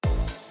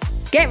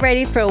Get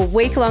ready for a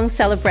week-long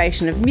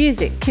celebration of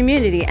music,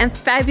 community and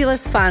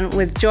fabulous fun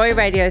with Joy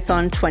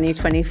Radiothon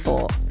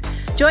 2024.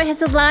 Joy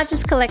has the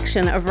largest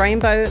collection of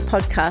rainbow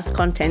podcast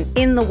content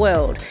in the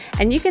world,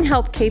 and you can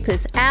help keep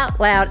us out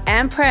loud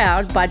and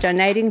proud by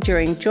donating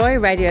during Joy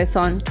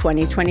Radiothon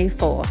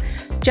 2024.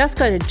 Just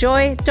go to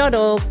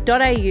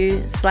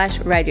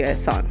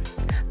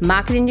joy.org.au/radiothon.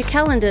 Mark it in your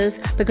calendars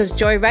because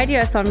Joy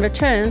Radiothon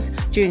returns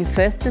June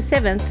 1st to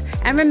 7th,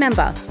 and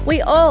remember,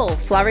 we all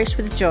flourish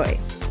with joy.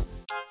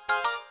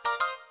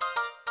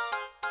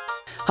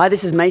 Hi,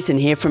 this is Mason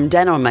here from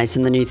Dano and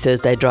Mason, the new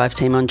Thursday Drive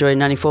team on Joy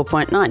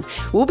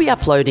 94.9. We'll be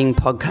uploading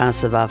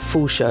podcasts of our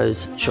full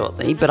shows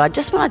shortly, but I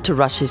just wanted to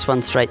rush this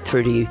one straight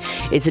through to you.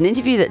 It's an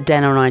interview that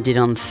Dano and I did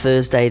on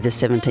Thursday, the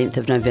 17th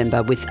of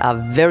November, with our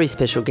very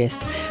special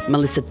guest,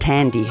 Melissa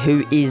Tandy,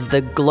 who is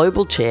the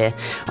global chair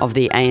of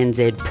the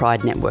ANZ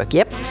Pride Network.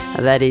 Yep,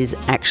 that is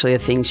actually a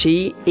thing.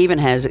 She even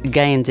has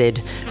Gay NZ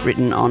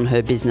written on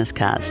her business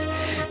cards.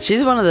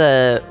 She's one of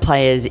the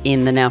players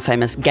in the now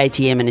famous Gay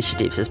TM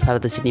initiatives as part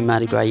of the Sydney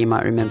Mardi Gras. You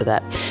might remember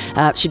that.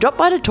 She dropped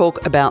by to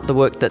talk about the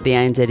work that the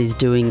ANZ is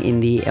doing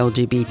in the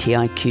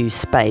LGBTIQ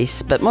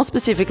space, but more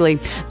specifically,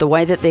 the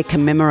way that they're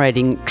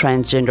commemorating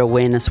Transgender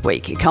Awareness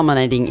Week,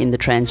 culminating in the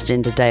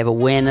Transgender Day of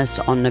Awareness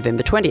on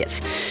November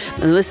 20th.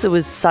 Melissa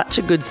was such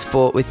a good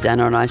sport with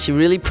Dana and I. She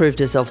really proved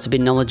herself to be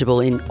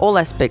knowledgeable in all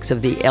aspects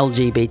of the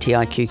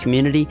LGBTIQ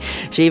community.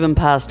 She even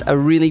passed a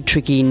really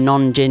tricky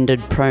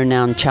non-gendered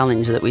pronoun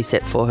challenge that we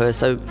set for her,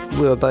 so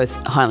we were both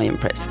highly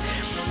impressed.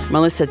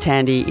 Melissa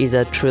Tandy is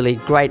a truly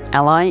great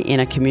ally in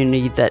a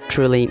community that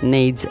truly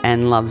needs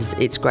and loves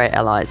its great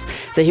allies.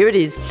 So here it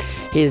is.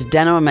 Here's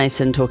Dano and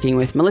Mason talking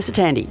with Melissa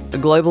Tandy, the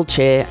global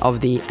chair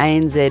of the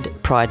ANZ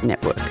Pride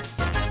Network.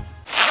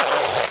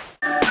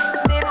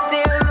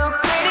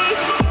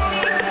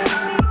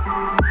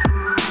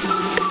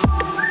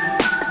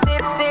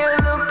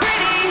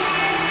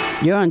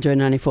 You're on Joy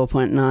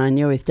 94.9.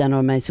 You're with Dano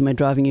and Mason. We're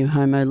driving you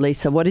home. Oh,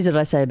 Lisa, what is it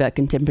I say about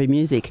contemporary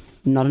music?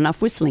 Not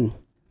enough whistling.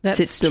 That's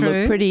Sit still, true.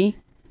 look pretty.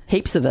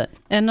 Heaps of it.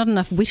 And not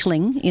enough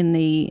whittling in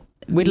the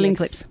video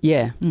clips.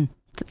 Yeah.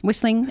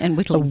 Whistling and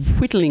A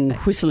whittling.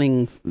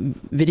 whistling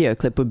video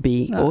clip would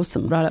be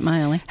awesome. Right up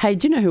my alley. Hey,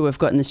 do you know who we've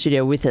got in the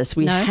studio with us?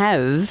 We No.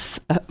 have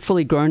a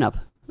fully grown up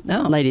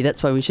lady.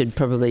 That's why we should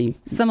probably...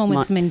 Someone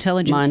with some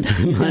intelligence.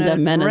 Mind our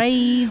manners.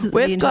 Raise the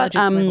We've got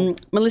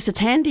intelligence level. Melissa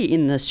Tandy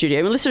in the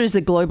studio. Melissa is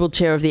the global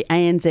chair of the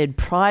ANZ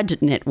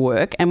Pride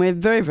Network, and we're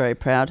very, very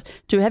proud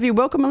to have you.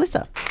 Welcome,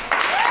 Melissa.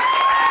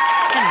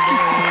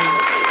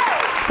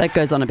 That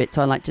goes on a bit,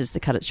 so I like just to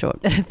cut it short.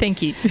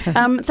 Thank you.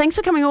 Thanks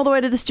for coming all the way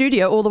to the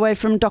studio, all the way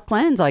from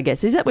Docklands, I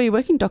guess. Is that where you're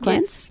working,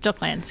 Docklands? Yes,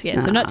 Docklands, yeah.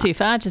 So not too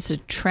far, just a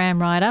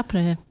tram ride up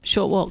and a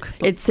short walk.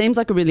 It seems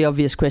like a really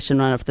obvious question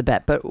right off the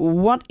bat, but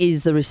what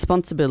is the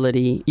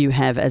responsibility you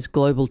have as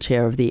global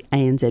chair of the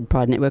ANZ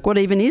Pride Network? What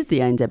even is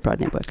the ANZ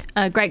Pride Network?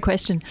 Great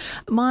question.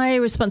 My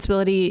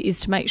responsibility is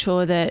to make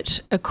sure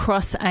that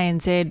across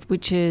ANZ,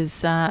 which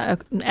is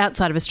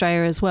outside of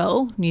Australia as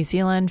well, New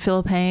Zealand,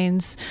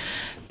 Philippines,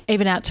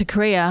 even out to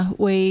Korea,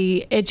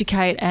 we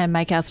educate and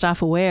make our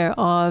staff aware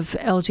of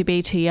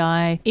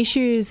LGBTI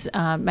issues,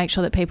 make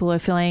sure that people are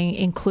feeling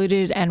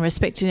included and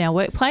respected in our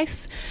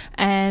workplace,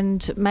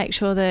 and make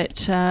sure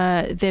that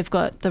they've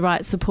got the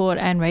right support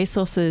and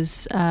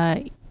resources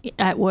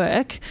at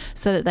work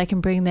so that they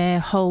can bring their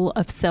whole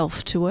of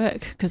self to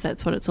work, because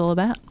that's what it's all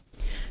about.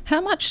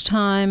 How much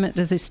time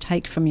does this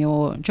take from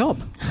your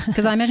job?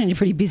 Because I imagine you're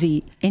pretty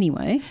busy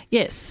anyway.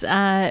 Yes.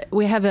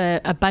 We have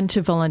a bunch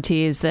of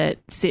volunteers that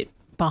sit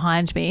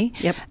behind me.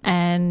 Yep.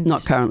 And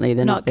Not currently.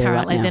 They're not there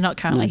right now. They're not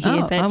currently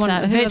here. But I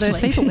wonder who are those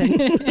people then?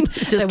 It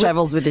just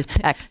travels with this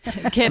pack.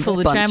 Careful,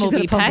 the Bunch. tram will She's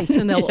got be a posse. packed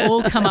and they'll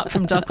all come up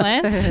from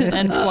Docklands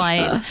and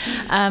fly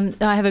in.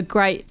 I have a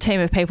great team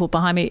of people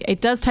behind me.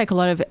 It does take a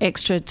lot of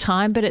extra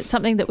time, but it's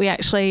something that we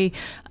actually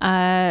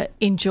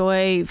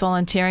enjoy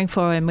volunteering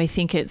for, and we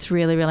think it's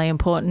really, really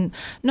important,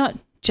 not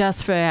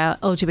just for our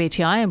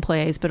LGBTI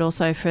employees, but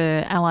also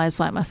for allies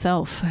like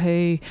myself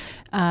who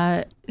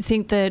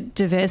think that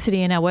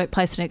diversity in our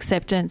workplace and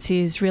acceptance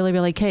is really,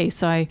 really key.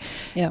 So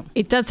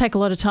it does take a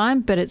lot of time,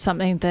 but it's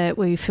something that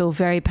we feel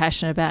very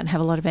passionate about and have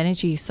a lot of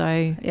energy.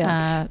 So,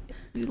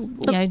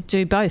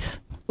 do both.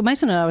 Well,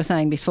 Mason and I were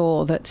saying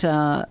before that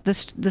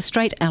the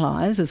straight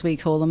allies, as we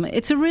call them,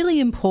 it's a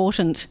really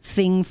important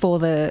thing for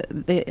the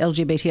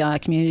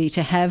LGBTI community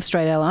to have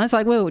straight allies.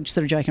 Like, we were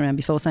sort of joking around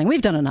before saying,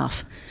 we've done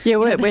enough. Yeah,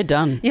 we're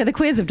done. Yeah, the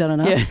queers have done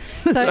enough. Yeah,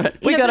 that's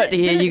right. We got it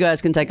here. You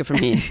guys can take it from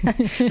here.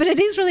 But it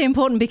is really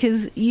important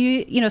because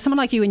you know, someone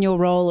like you in your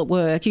role at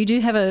work, you do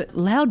have a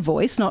loud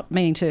voice, not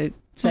meaning to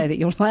say that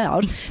you're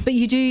loud, but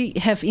you do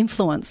have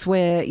influence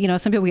where, you know,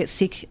 some people get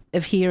sick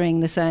of hearing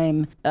the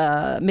same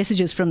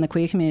messages from the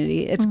queer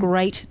community. It's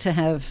great to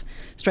have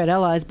straight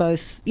allies,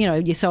 both, you know,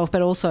 yourself,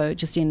 but also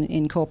just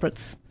in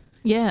corporates.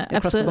 Yeah,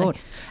 across absolutely. the board.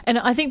 And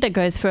I think that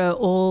goes for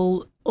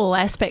all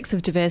aspects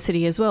of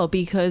diversity as well,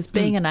 because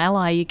being an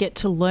ally, you get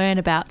to learn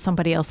about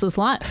somebody else's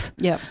life.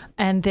 Yep.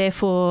 And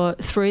therefore,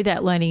 through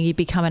that learning, you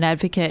become an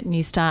advocate and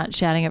you start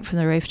shouting it from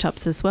the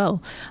rooftops as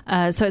well.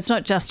 So it's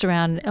not just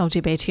around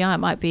LGBTI. It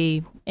might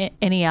be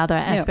any other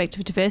aspect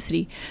of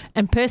diversity.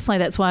 And personally,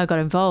 that's why I got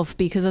involved,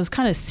 because I was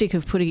kind of sick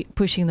of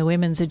pushing the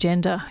women's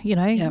agenda,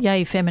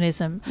 yay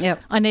feminism.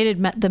 Yep. I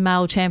needed the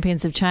male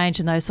champions of change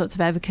and those sorts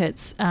of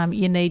advocates.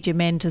 You need your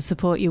men to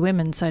support your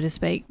women, so to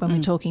speak, when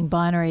we're talking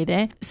binary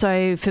there.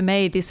 So for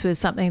me, this was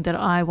something that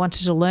I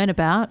wanted to learn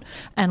about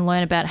and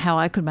learn about how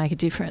I could make a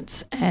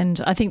difference.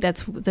 And I think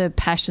that's the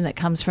passion that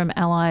comes from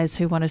allies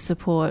who want to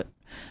support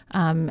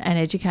and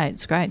educate.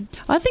 It's great.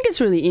 I think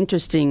it's really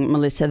interesting,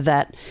 Melissa,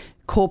 that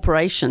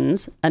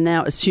corporations are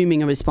now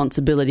assuming a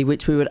responsibility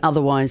which we would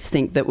otherwise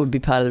think that would be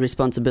part of the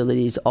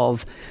responsibilities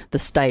of the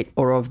state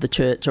or of the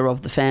church or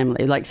of the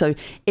family. Like, so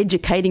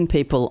educating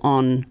people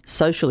on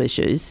social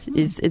issues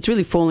it's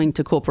really falling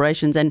to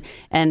corporations.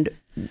 And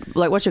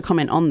like, what's your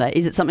comment on that?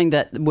 Is it something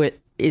that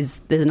there's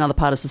another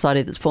part of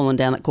society that's fallen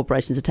down that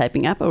corporations are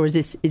taping up, or is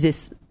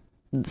this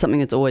something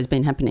that's always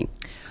been happening?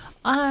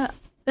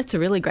 That's a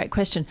really great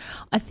question.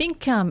 I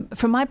think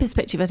from my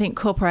perspective, I think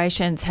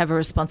corporations have a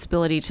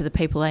responsibility to the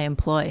people they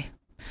employ.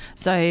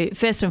 So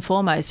first and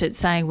foremost, it's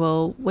saying,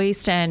 well, we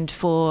stand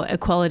for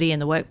equality in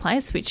the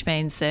workplace, which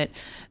means that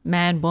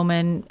man,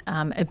 woman,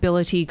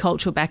 ability,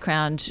 cultural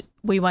background,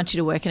 we want you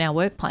to work in our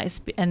workplace.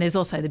 And there's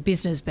also the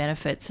business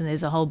benefits, and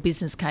there's a whole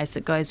business case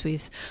that goes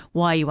with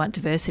why you want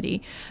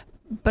diversity.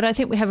 But I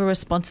think we have a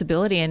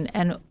responsibility,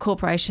 and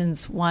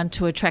corporations want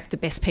to attract the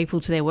best people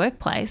to their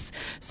workplace.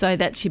 So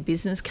that's your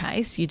business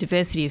case. Your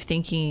diversity of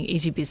thinking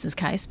is your business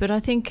case. But I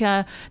think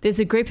there's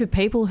a group of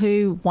people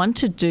who want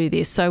to do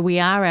this. So we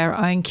are our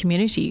own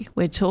community.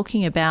 We're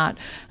talking about,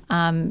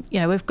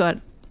 we've got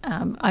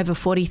over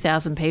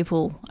 40,000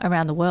 people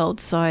around the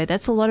world. So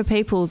that's a lot of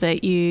people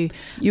that you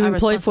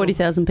employ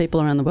 40,000 people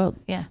around the world.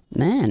 Yeah.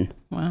 Man.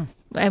 Wow.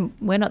 And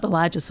we're not the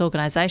largest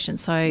organisation.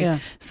 So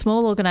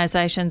small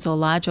organisations or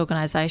large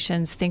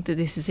organisations think that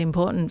this is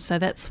important. So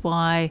that's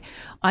why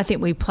I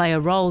think we play a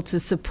role to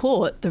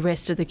support the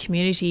rest of the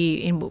community,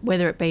 in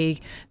whether it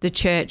be the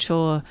church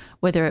or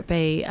whether it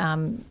be,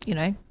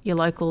 your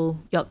local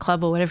yacht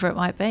club or whatever it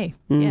might be.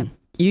 Yeah.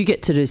 You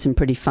get to do some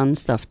pretty fun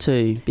stuff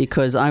too,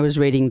 because I was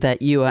reading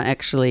that you are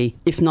actually,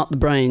 if not the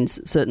brains,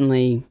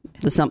 certainly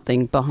the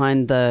something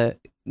behind the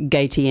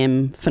Gay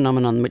TM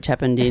phenomenon, which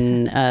happened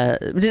in,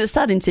 did it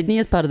start in Sydney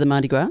as part of the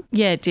Mardi Gras?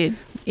 Yeah, it did.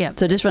 Yeah.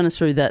 So just run us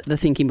through the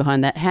thinking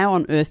behind that. How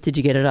on earth did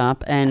you get it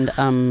up? And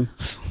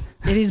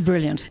it is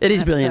brilliant. It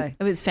is brilliant.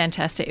 It was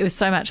fantastic. It was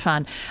so much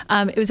fun.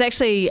 It was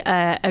actually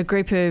a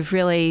group of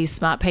really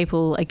smart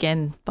people,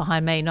 again,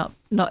 behind me, not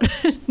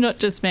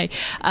just me.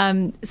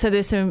 So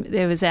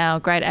there was our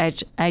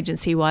great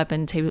agency,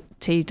 Wyburn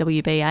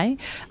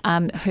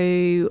TWBA,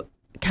 who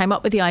came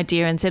up with the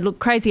idea and said, look,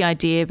 crazy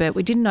idea, but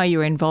we didn't know you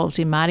were involved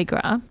in Mardi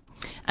Gras.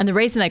 And the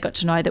reason they got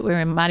to know that we were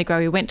in Mardi Gras,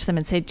 we went to them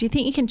and said, do you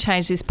think you can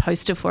change this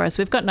poster for us?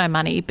 We've got no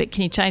money, but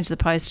can you change the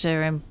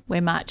poster, and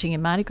we're marching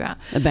in Mardi Gras?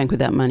 A bank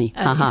without money.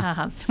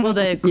 Well,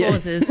 the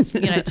clause is,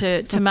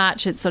 to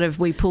march, it's sort of,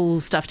 we pull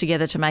stuff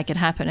together to make it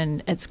happen,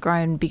 and it's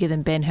grown bigger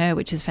than Ben-Hur,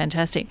 which is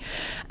fantastic.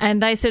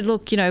 And they said,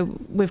 look,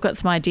 we've got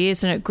some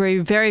ideas, and it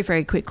grew very,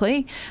 very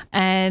quickly.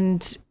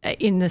 And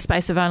in the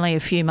space of only a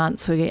few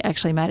months, we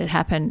actually made it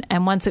happen.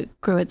 And once it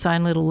grew its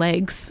own little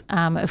legs,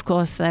 of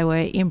course, they were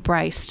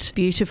embraced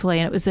beautifully.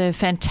 And it was a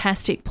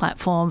fantastic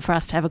platform for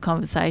us to have a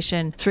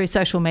conversation through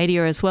social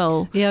media as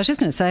well. Yeah, I was just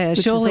going to say,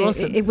 surely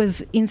awesome. It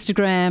was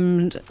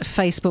Instagrammed,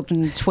 Facebooked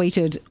and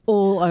tweeted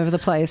all over the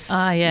place.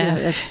 Yeah.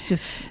 It's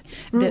just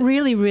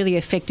really, really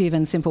effective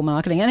and simple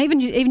marketing. And even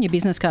your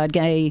business card,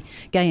 Gay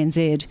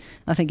NZ,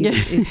 I think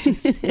it's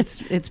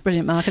just it's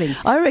brilliant marketing.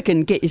 I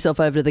reckon get yourself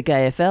over to the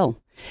Gay FL.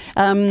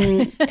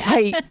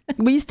 Hey,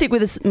 will you stick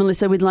with us,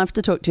 Melissa? We'd love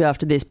to talk to you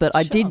after this, but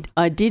I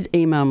did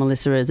email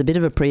Melissa as a bit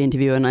of a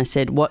pre-interview, and I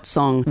said, what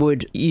song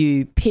would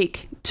you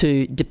pick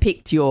to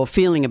depict your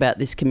feeling about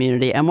this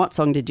community? And what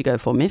song did you go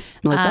for,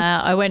 Melissa?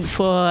 I went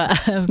for,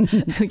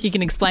 you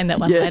can explain that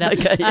one later.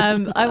 Okay,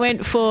 yeah. I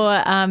went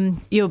for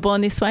You Were Born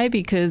This Way,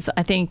 because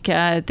I think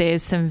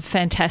there's some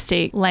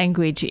fantastic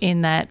language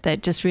in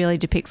that just really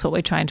depicts what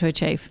we're trying to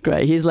achieve.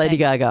 Great. Here's Lady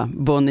Gaga,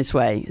 Born This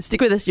Way.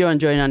 Stick with us. You're on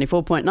Joy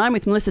 94.9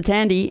 with Melissa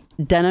Tandy,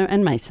 Dano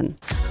and Mason.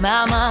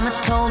 My mama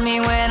told me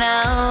when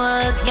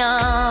I was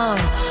young,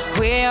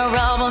 we're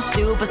all born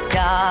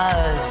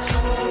superstars.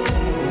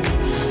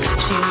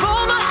 She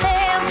rolled my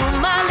hair, put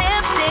my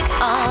lipstick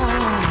on,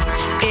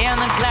 in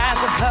a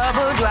glass of her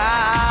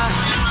boudoir.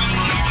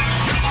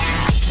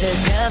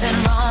 There's nothing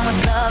wrong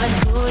with loving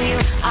who you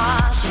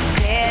are, she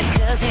said,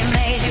 'cause he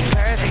made you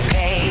perfect,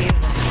 babe.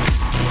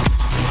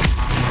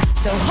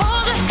 So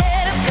hold your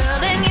head up,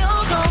 girl, and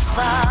you'll go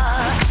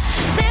far.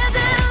 There's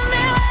an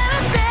umbrella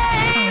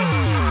say,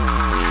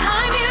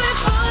 I'm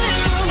beautiful in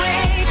a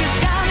way, 'cause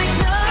God makes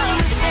no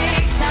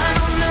mistakes. I'm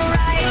on the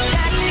right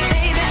track,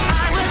 baby,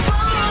 I was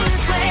born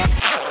this way.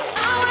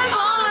 I was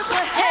born this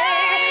way,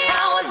 hey,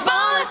 I was born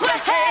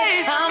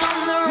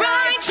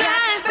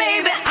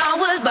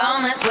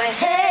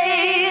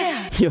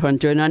You're on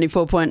Joy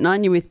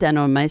 94.9. You're with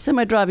Dano and Mason.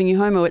 We're driving you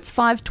home. It's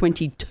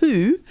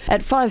 5:22.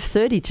 At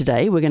 5:30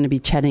 today, we're going to be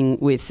chatting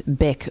with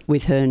Beck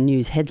with her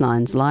news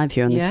headlines live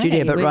here in the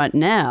studio. But right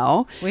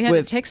now... We had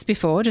a text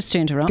before, just to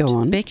interrupt. Go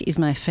on. Beck is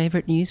my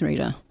favourite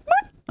newsreader.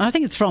 I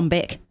think it's from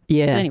Beck.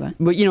 Yeah. Anyway.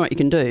 Well, you know what you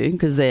can do,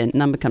 because their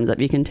number comes up.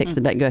 You can text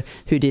them back and go,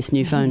 who dis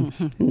new phone?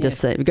 And just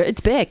say,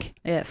 it's Beck.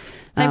 Yes.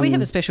 Hey, we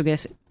have a special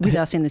guest with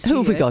us in the studio.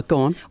 Who have we got? Go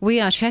on. We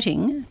are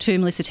chatting to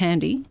Melissa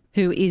Tandy,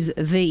 who is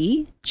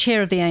the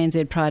chair of the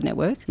ANZ Pride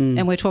Network,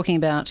 and we're talking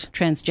about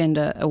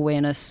Transgender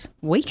Awareness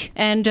Week.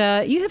 And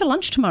you have a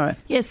lunch tomorrow.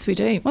 Yes, we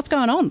do. What's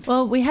going on?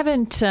 Well, we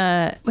haven't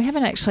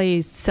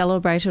actually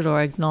celebrated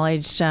or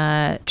acknowledged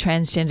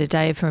Transgender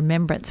Day of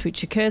Remembrance,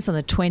 which occurs on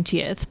the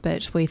 20th.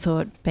 But we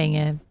thought, being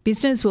a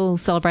business, we'll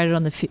celebrate it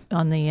on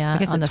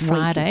the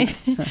Friday.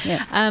 Week, so,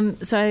 yeah.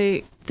 So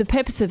the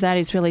purpose of that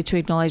is really to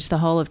acknowledge the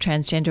whole of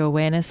Transgender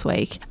Awareness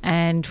Week.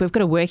 And we've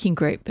got a working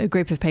group, a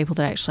group of people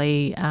that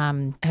actually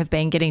have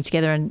been getting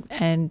together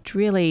and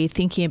really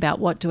thinking about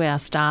what do our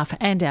staff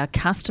and our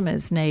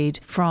customers need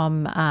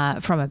from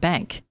a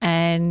bank.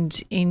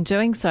 And in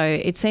doing so,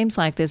 it seems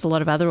like there's a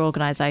lot of other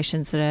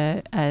organisations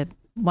that are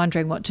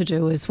wondering what to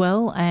do as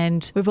well,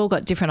 and we've all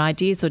got different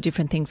ideas or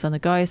different things on the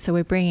go, so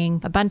we're bringing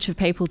a bunch of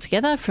people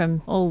together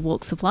from all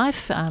walks of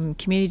life,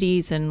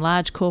 communities and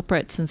large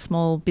corporates and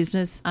small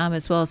business,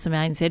 as well as some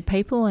ANZ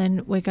people,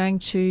 and we're going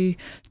to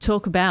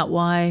talk about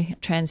why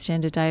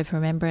Transgender Day of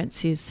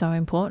Remembrance is so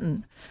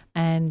important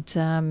and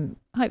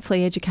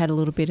hopefully educate a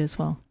little bit as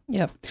well.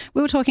 Yeah.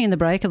 We were talking in the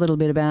break a little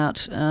bit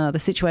about the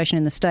situation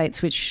in the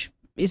States, which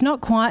is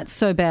not quite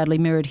so badly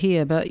mirrored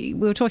here, but we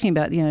were talking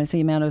about, the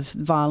amount of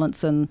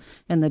violence and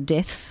the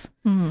deaths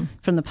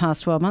from the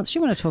past 12 months. Do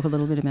you want to talk a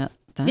little bit about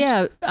that?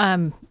 Yeah.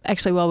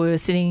 Actually, while we were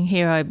sitting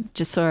here, I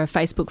just saw a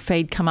Facebook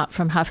feed come up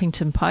from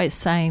Huffington Post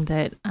saying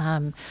that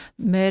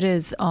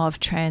murders of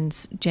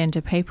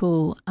transgender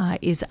people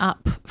is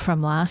up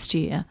from last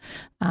year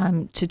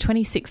to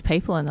 26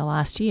 people in the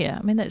last year.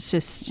 I mean, that's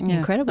just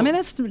incredible. I mean,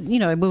 that's, we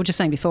were just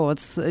saying before,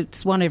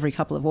 it's one every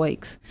couple of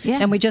weeks. Yeah.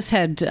 And we just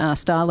had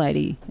Star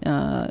Lady,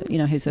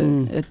 who's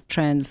a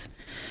trans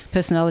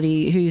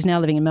personality who's now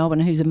living in Melbourne,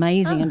 who's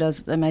amazing and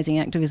does amazing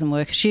activism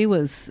work. She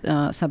was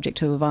subject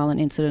to a violent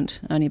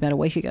incident only about a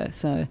week ago,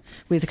 so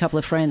with a couple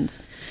of friends.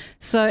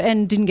 So,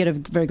 and didn't get a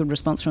very good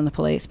response from the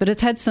police, but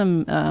it's had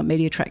some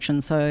media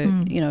traction. So,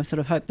 sort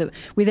of hope that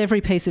with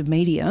every piece of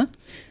media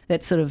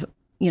that sort of,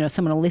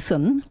 someone will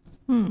listen.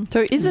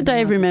 So is the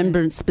Day of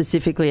Remembrance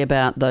specifically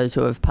about those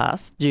who have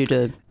passed due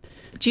to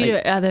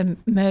either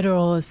murder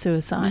or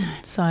suicide?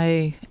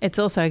 So it's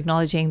also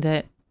acknowledging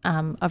that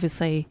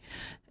obviously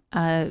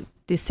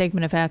this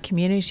segment of our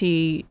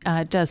community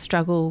does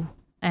struggle,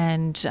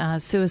 and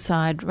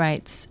suicide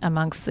rates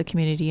amongst the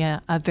community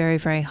are very,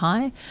 very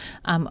high.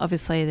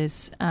 Obviously,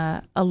 there's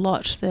a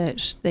lot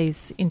that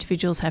these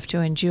individuals have to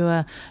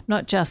endure,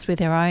 not just with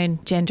their own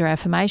gender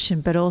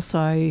affirmation, but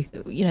also,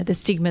 the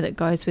stigma that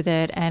goes with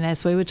it. And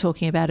as we were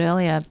talking about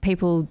earlier,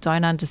 people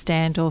don't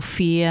understand or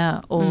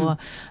fear or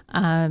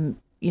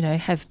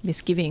have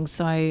misgivings.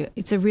 So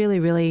it's a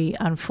really, really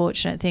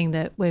unfortunate thing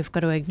that we've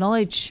got to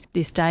acknowledge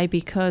this day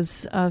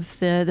because of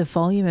the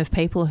volume of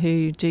people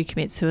who do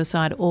commit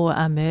suicide or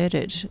are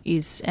murdered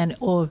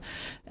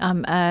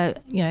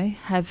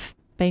have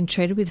been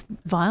treated with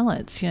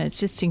violence. It's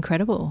just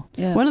incredible.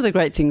 Yeah. One of the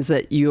great things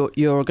that your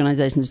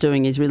organisation is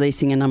doing is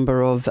releasing a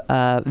number of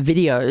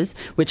videos,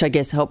 which I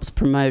guess helps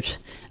promote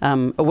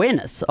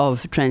awareness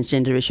of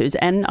transgender issues.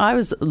 And I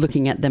was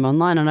looking at them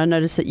online, and I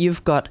noticed that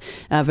you've got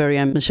our very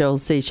own Michelle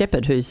C.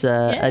 Shepherd, who's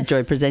a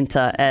Joy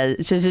presenter.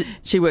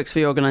 She works for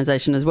your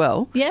organisation as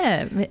well.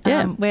 Yeah.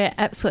 We're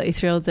absolutely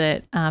thrilled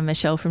that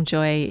Michelle from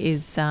Joy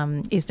is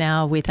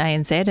now with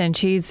ANZ, and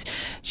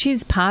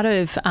she's part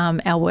of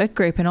our work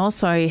group and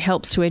also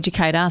helps to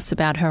educate us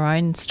about her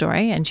own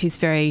story, and she's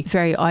very,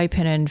 very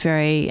open and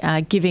very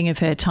giving of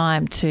her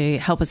time to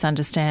help us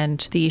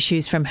understand the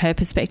issues from her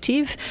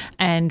perspective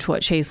and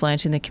what she's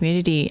learnt in the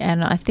community.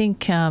 And I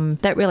think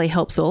that really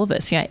helps all of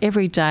us.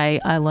 Every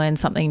day I learn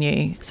something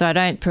new. So I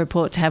don't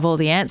purport to have all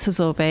the answers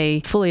or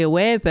be fully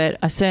aware, but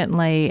I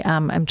certainly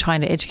am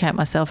trying to educate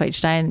myself each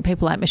day, and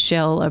people like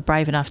Michelle are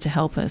brave enough to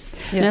help us.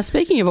 Yeah. Now,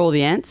 speaking of all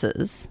the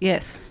answers,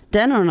 yes,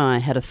 Dana and I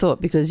had a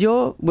thought, because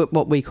you're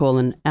what we call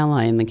an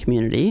ally in the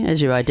community,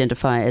 as you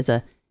identify as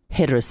a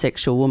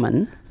heterosexual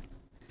woman,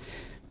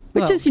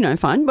 which is,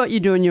 fine. What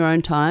you do in your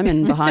own time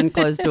and behind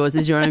closed doors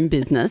is your own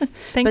business.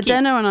 Thank you.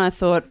 Dana and I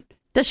thought,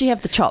 does she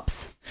have the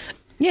chops?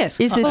 Yes.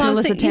 Is this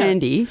Melissa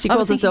Tandy? She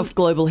calls herself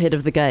global head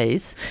of the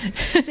gays.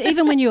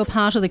 Even when you're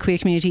part of the queer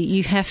community,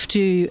 you have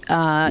to,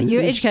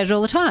 you're educated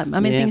all the time. I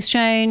mean, things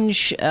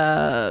change.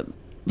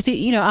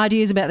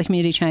 Ideas about the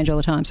community change all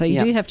the time. So you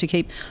do have to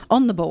keep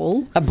on the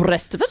ball.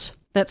 Abreast of it.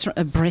 That's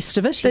abreast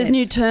of it. There's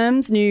new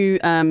terms, new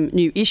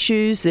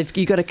issues.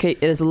 You got to keep.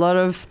 There's a lot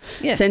of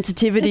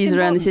sensitivities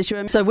around this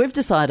issue. So we've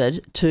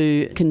decided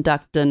to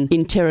conduct an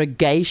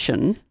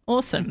interrogation.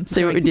 Awesome.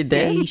 See what we did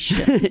there?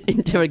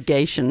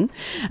 Interrogation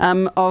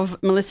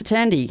of Melissa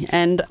Tandy.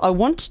 And I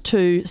want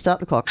to start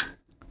the clock.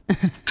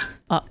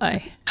 Uh-oh.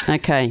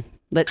 Okay,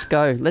 let's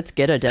go. Let's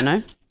get her,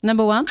 Dano.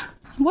 Number 1.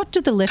 What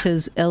do the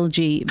letters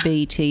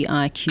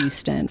LGBTIQ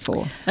stand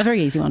for? A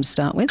very easy one to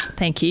start with.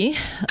 Thank you.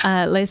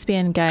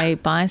 Lesbian, gay,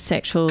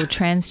 bisexual,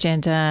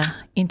 transgender,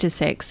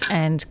 intersex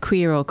and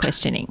queer or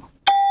questioning.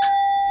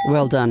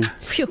 Well done.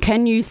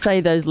 Can you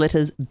say those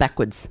letters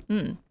backwards?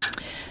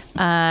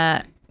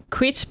 Quit,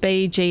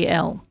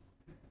 BGL.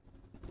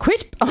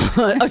 Quit?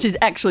 Oh, she's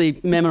actually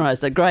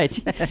memorised it.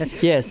 Great.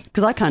 Yes,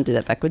 because I can't do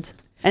that backwards.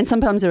 And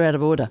sometimes they're out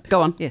of order.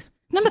 Go on. Yes.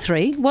 Number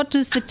 3, what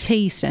does the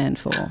T stand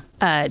for?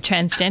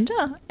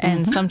 Transgender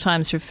and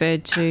sometimes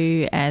referred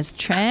to as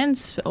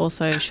trans,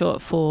 also short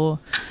for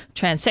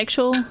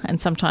transsexual and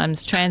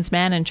sometimes trans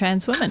man and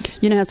trans woman.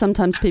 You know how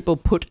sometimes people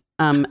put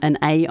an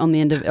A on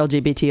the end of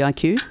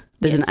LGBTIQ?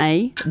 There's Yes. an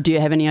A. Do you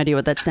have any idea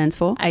what that stands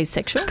for?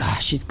 Asexual.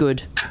 Gosh, she's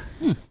good.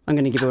 I'm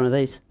going to give her one of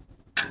these.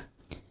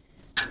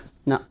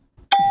 No.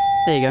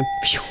 There you go.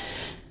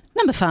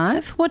 Number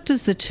 5, what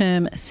does the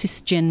term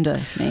cisgender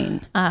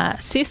mean?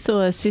 Cis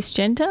or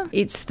cisgender,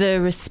 it's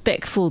the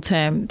respectful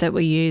term that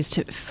we use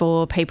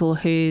for people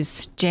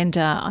whose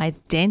gender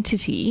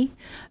identity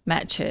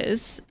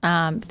matches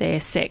their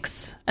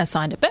sex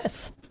assigned at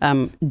birth.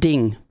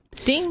 Ding.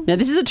 Ding. Now,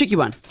 this is a tricky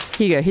one.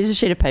 Here you go. Here's a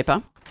sheet of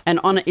paper, and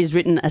on it is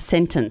written a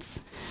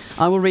sentence.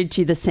 I will read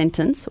to you the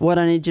sentence. What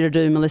I need you to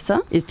do,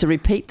 Melissa, is to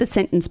repeat the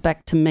sentence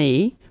back to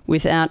me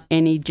without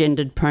any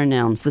gendered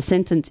pronouns. The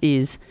sentence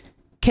is,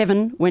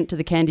 Kevin went to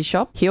the candy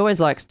shop. He always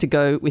likes to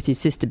go with his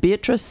sister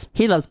Beatrice.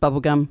 He loves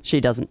bubblegum.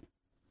 She doesn't.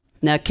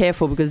 Now,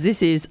 careful, because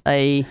this is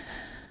a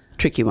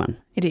tricky one.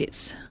 It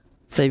is.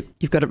 So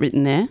you've got it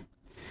written there.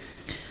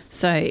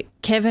 So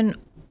Kevin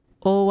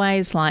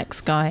always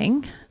likes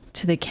going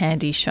to the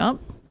candy shop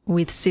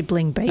with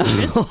sibling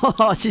Beatrice.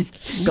 Oh, she's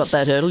got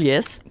that hurdle,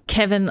 yes.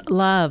 Kevin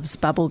loves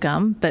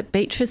bubblegum, but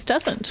Beatrice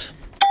doesn't.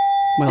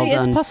 Well See,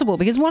 done. it's possible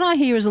because what I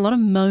hear is a lot of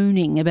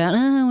moaning about,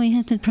 we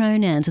have the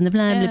pronouns and the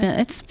blah, blah, blah.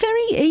 It's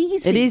very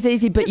easy. It is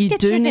easy, but Just you get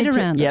do your need head to.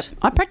 around Yep, it.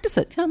 I practice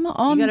it. Come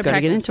on. You got to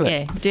Gotta get practice. into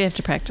it. Yeah, do have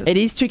to practice. It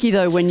is tricky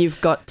though when you've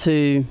got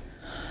to,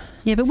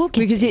 Yeah, but we'll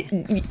get because there.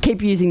 you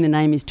keep using the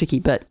name is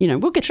tricky, but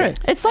we'll get True. there.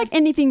 It's like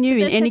anything new in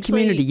That's any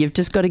actually- community. You've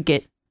just got to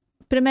get.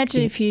 But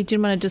imagine if you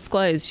didn't want to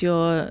disclose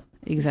your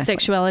Exactly.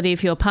 sexuality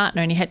of your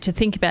partner and you had to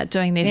think about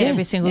doing this Yeah.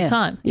 every single Yeah.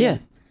 time. Yeah.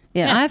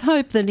 Yeah, I have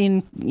hope that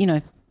in,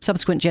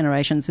 subsequent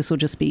generations this will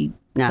just be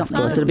No, of something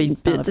course that it'll be.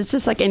 part of It's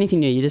just like anything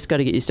new. You just got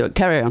to get used to it.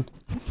 Carry on.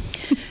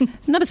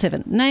 Number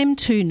 7, name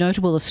 2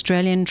 notable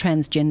Australian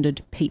transgendered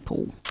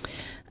people.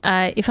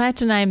 If I had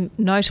to name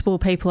notable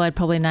people, I'd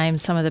probably name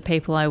some of the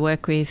people I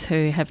work with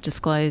who have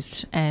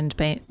disclosed and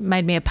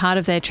made me a part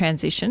of their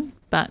transition,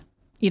 but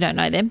you don't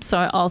know them,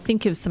 so I'll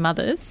think of some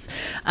others.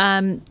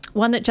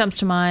 One that jumps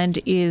to mind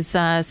is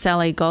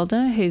Sally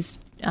Goldner, who's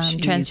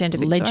She's transgender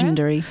Victoria.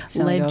 legendary,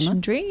 Sally Goldner.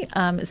 Legendary,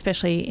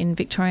 especially in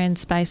Victorian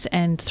space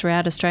and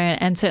throughout Australia,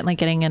 and certainly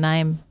getting a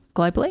name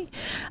globally.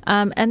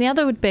 And the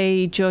other would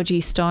be Georgie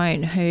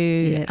Stone, who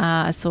Yes.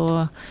 I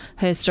saw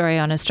her story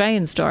on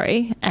Australian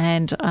Story,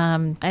 and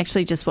I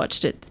actually just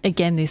watched it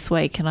again this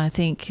week, and I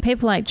think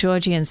people like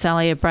Georgie and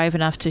Sally are brave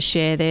enough to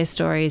share their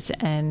stories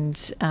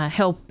and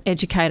help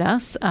educate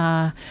us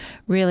are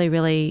really,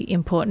 really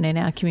important in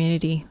our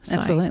community. So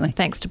Absolutely.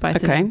 Thanks to both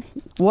of Okay. them.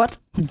 What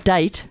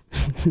date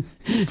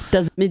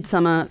does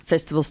Midsummer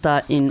Festival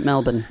start in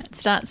Melbourne? It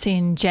starts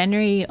in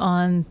January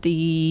on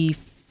the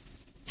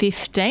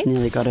 15th.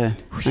 Nearly got her.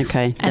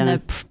 Okay. And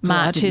Dana. the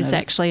march didn't is know that.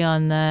 actually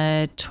on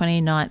the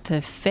 29th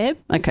of Feb.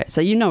 Okay,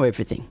 so you know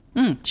everything.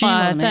 She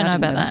I won me, don't know didn't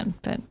about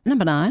that, but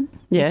Number 9,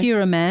 Yeah. if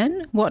you're a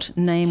man, what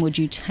name would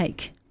you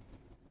take?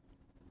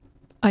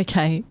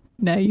 okay.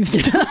 No, you've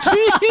stumped me.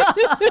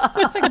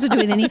 What's that got to do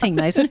with anything,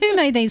 Mason? Who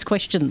made these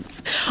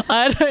questions?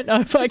 I don't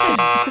know if I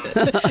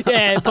can.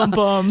 Yeah, bomb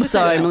bomb.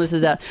 Sorry,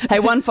 Melissa's out. Hey,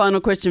 one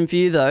final question for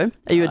you, though.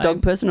 Are you a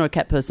dog person or a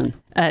cat person?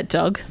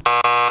 Dog.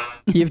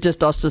 You've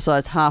just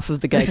ostracised half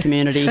of the gay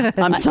community.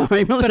 I'm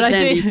sorry, Melissa But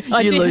Tandy,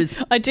 you lose.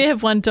 I do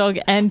have one dog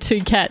and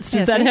 2 cats. Does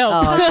Yeah, that see? help?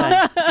 Oh,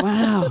 okay.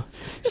 Wow.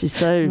 She's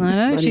so I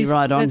know, bloody she's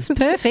right on. It's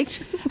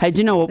perfect. Hey, do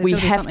you know what? There's We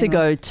gotta be have to something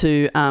go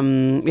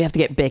to, we have to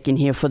get Beck in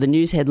here for the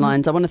news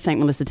headlines. I want to thank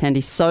Melissa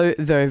Tandy so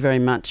very, very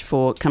much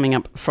for coming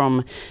up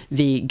from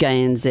the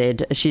Gay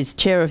NZ. She's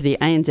chair of the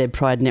ANZ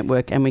Pride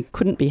Network, and we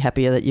couldn't be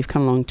happier that you've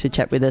come along to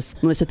chat with us.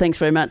 Melissa, thanks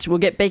very much. We'll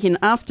get Beck in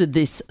after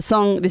this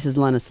song. This is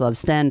Linus Love,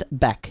 Stand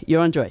Back.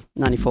 You're on Joy,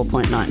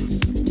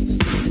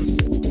 94.9.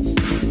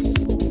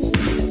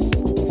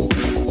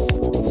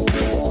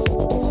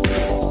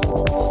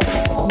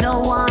 No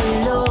one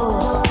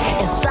knows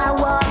as I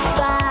walk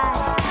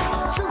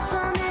by. Just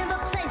an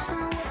invitation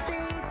what they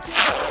do.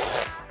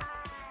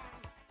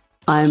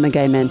 I am a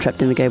gay man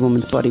trapped in a gay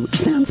woman's body, which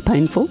sounds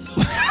painful.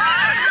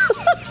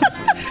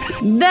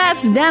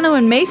 That's Dano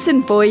and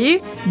Mason for you.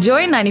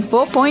 Joy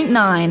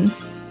 94.9.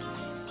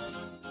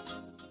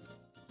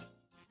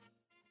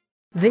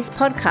 This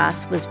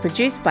podcast was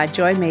produced by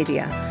Joy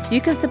Media. You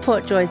can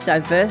support Joy's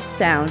diverse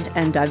sound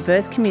and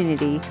diverse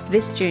community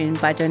this June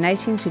by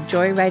donating to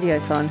Joy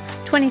Radiothon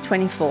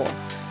 2024.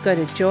 go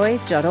to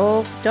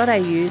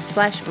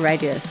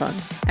joy.org.au/radiothon.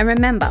 And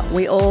remember,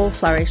 we all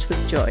flourish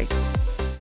with joy.